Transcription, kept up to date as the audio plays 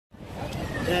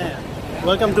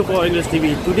welcome to Power English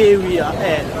TV. Today we are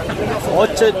at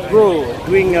Orchard Road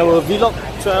doing our vlog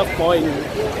 12 point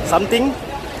something.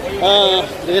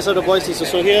 The rest of the boys is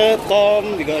also here.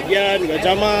 Tom, we got Yan, we got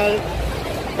Jamal,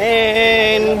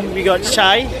 and we got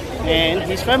Shai and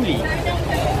his family.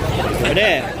 Over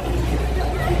there.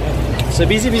 It's a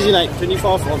busy night,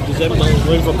 24th of December,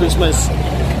 going for Christmas.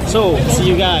 So, see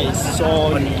you guys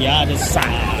on the other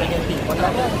side.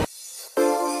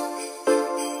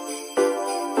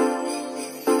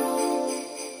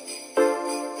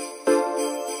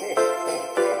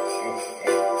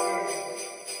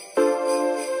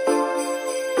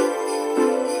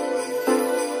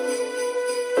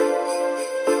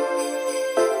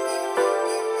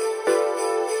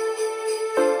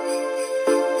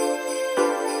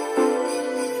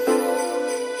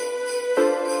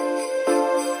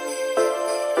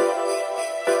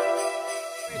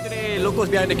 Locals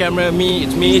behind the camera,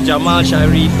 it's me, Jamal,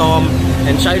 Shairi, Tom,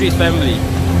 and Shairi's family.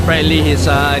 Apparently his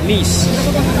niece,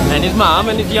 and his mom,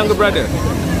 and his younger brother.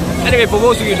 Anyway, for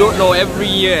those of you who don't know, every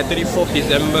year, 34th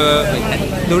December,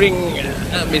 during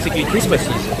basically Christmas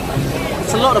season,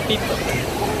 it's a lot of people.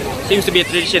 Seems to be a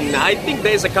tradition. I think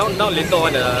there is a countdown later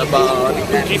on, about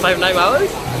 2, 3, 5, 9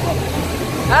 hours.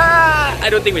 I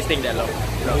don't think we're staying that long.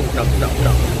 No.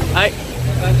 Alright,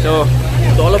 so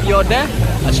to all of you out there,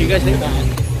 I'll see you guys later.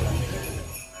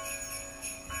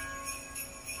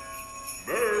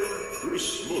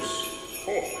 Christmas.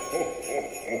 Ho, ho, ho, ho,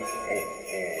 ho, ho.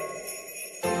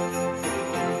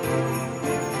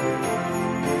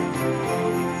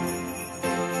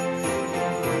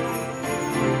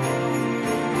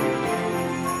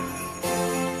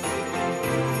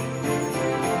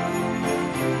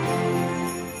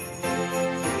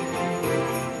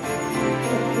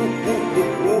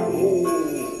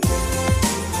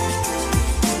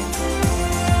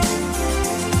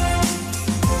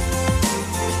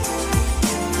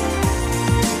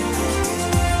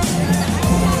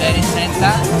 I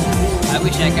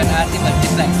wish I can ask him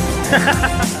multiply.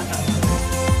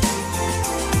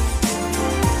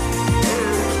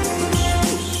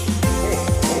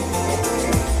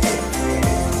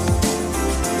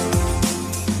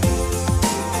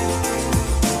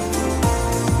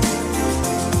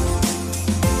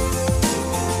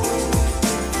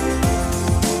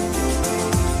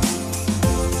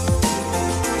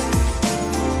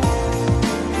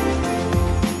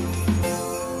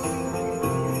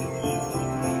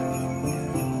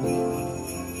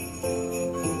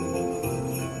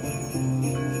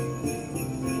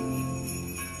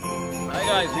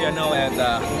 Guys, we are now at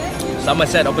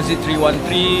Somerset, opposite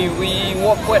 313. We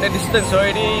walked quite a distance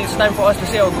already. It's time for us to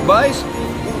say our goodbyes.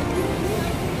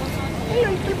 Hey,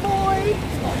 little boy.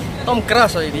 Tom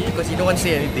keras already because he don't want to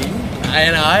say anything,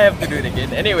 and I have to do it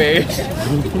again. Anyways,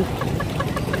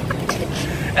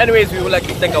 we would like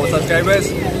to thank our subscribers.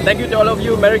 Thank you to all of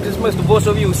you. Merry Christmas to both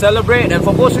of you who celebrate, and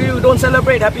for both of you who don't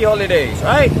celebrate, happy holidays.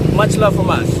 Right? Much love from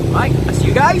us. Right? I'll see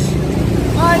you guys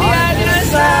on the other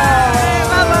side.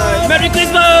 Bye-bye. Merry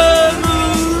Christmas!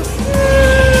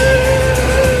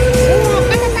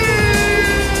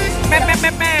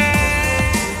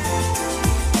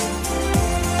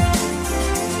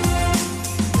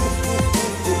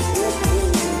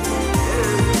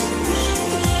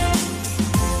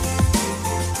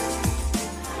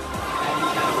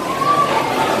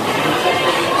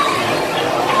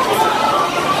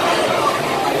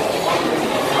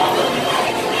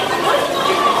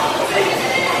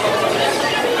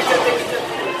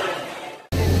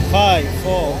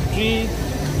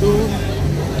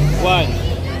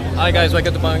 Hi guys,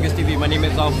 welcome to Power English TV. My name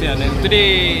is Alfian, and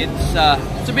today it's a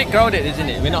bit crowded, isn't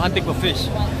it? We're not hunting for fish.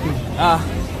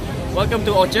 Welcome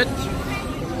to Orchard.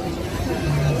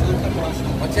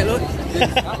 Orchard Road?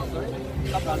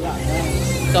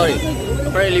 Sorry,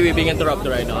 apparently we're being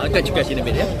interrupted right now. I'll catch you guys in a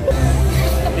bit, yeah?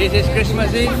 This is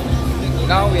Christmas Eve.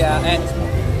 Now we are at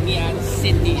Nian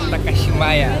City,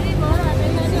 Takashimaya.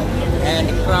 And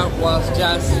the crowd was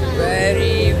just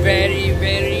very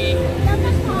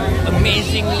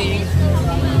amazingly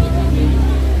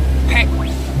packed.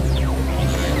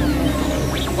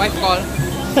 Wife call.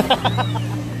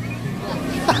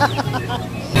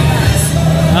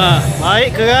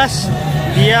 Baik, keras,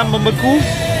 diam, membeku,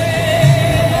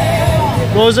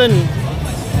 frozen.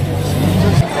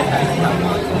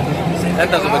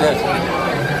 Santa sebenarnya.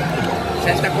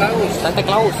 Santa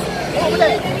Claus.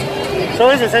 So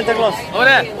is it Santa Claus? Over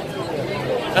there.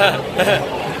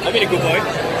 I'm in a good boy.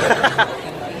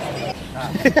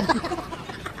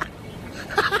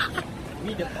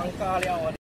 Ni dia pangkal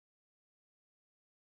liao.